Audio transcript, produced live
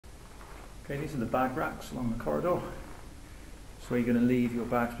Okay, these are the bag racks along the corridor. That's where you're going to leave your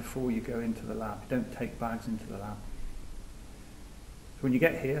bags before you go into the lab. You don't take bags into the lab. So when you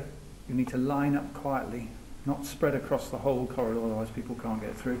get here, you need to line up quietly, not spread across the whole corridor, otherwise people can't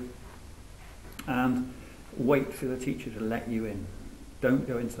get through. And wait for the teacher to let you in. Don't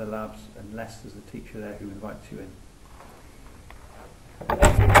go into the labs unless there's a teacher there who invites you in.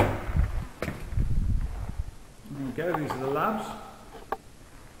 There we go, these are the labs.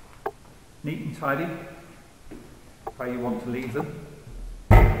 Neat and tidy, how you want to leave them.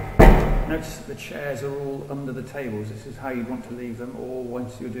 Notice that the chairs are all under the tables. This is how you want to leave them, or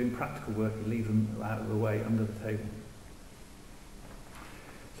once you're doing practical work, you leave them out of the way under the table.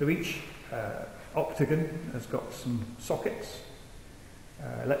 So each octagon has got some sockets,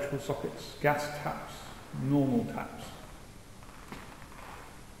 electrical sockets, gas taps, normal taps.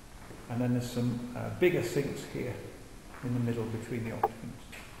 And then there's some bigger sinks here in the middle between the octagons.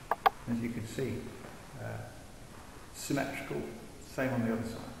 As you can see, symmetrical, same on the other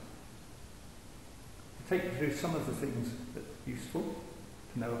side. I'll take you through some of the things that are useful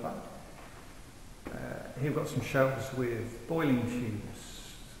to know about. Here we've got some shelves with boiling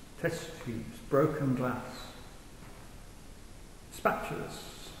tubes, test tubes, broken glass, spatulas,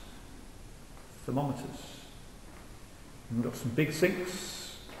 thermometers. And we've got some big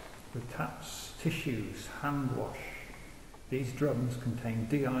sinks with taps, tissues, hand wash. These drums contain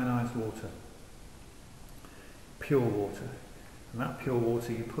deionized water, pure water, and that pure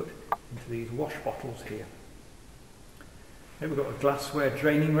water you put into these wash bottles here. Here we've got a glassware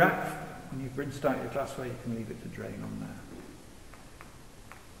draining rack. When you've rinsed out your glassware, you can leave it to drain on there.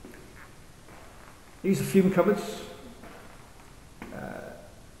 These are fume cupboards.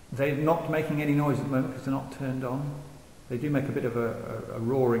 They're not making any noise at the moment because they're not turned on. They do make a bit of a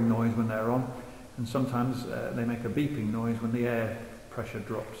roaring noise when they're on, and sometimes they make a beeping noise when the air pressure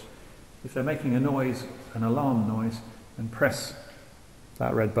drops. If they're making a noise, an alarm noise, then press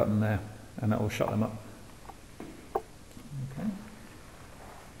that red button there and that will shut them up.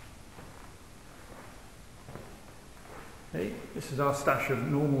 Okay. This is our stash of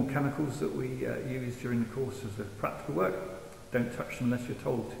normal chemicals that we use during the course of the practical work. Don't touch them unless you're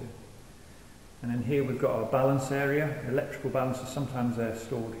told to. And then here we've got our balance area, electrical balancers. Sometimes they're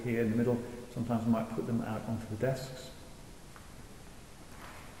stored here in the middle, sometimes we might put them out onto the desks.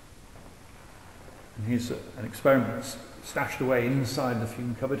 And here's an experiment that's stashed away inside the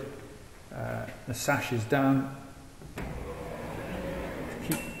fume cupboard. The sash is down to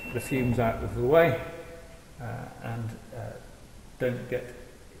keep the fumes out of the way, and don't get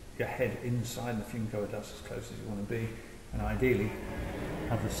your head inside the fume cupboard. That's as close as you want to be, and ideally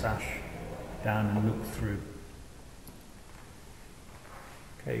have the sash down and look through.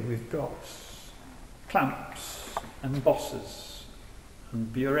 Okay, we've got clamps and bosses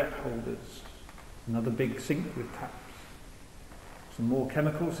and burette holders, another big sink with taps, some more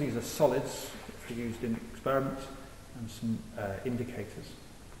chemicals. These are solids which are used in experiments, and some indicators.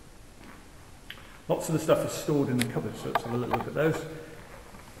 Lots of the stuff is stored in the cupboard, so let's have a little look at those.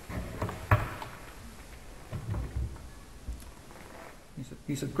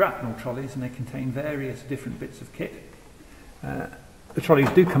 These are grapnel trolleys, and they contain various different bits of kit. The trolleys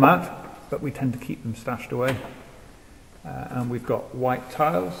do come out, but we tend to keep them stashed away. And we've got white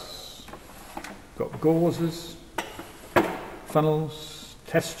tiles, got gauzes, funnels,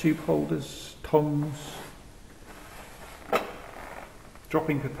 test tube holders, tongs,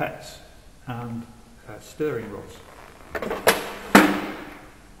 dropping pipettes, and stirring rods.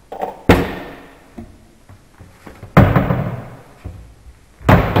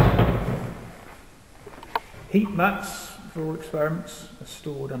 Heat mats for all experiments are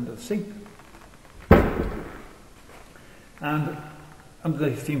stored under the sink. And under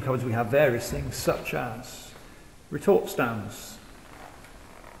the fume cupboards we have various things such as retort stands,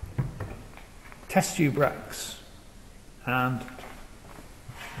 test tube racks, and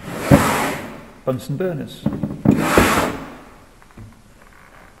Bunsen burners.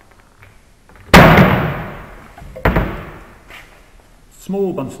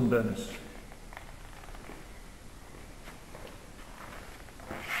 Small Bunsen burners.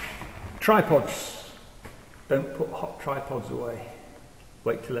 Tripods. Don't put hot tripods away.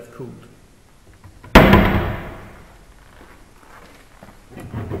 Wait till they've cooled.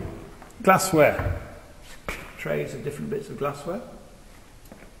 Glassware. Trays of different bits of glassware.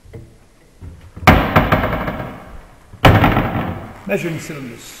 Measuring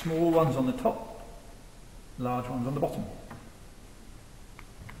cylinders. Small ones on the top, large ones on the bottom.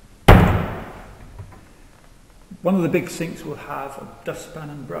 One of the big sinks will have a dustpan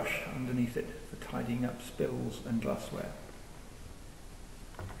and brush underneath it for tidying up spills and glassware.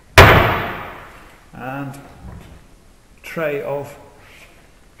 and tray of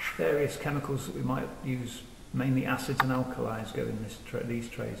various chemicals that we might use, mainly acids and alkalis go in this these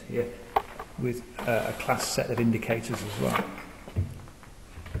trays here, with a class set of indicators as well.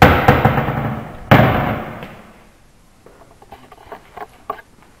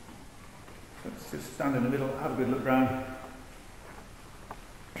 Let's just stand in the middle, have a good look round.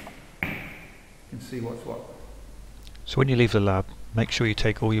 You can see what's what. So when you leave the lab, make sure you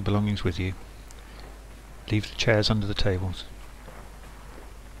take all your belongings with you. Leave the chairs under the tables.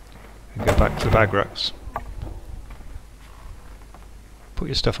 And go back to the bag racks. Put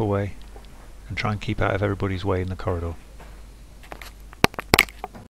your stuff away and try and keep out of everybody's way in the corridor.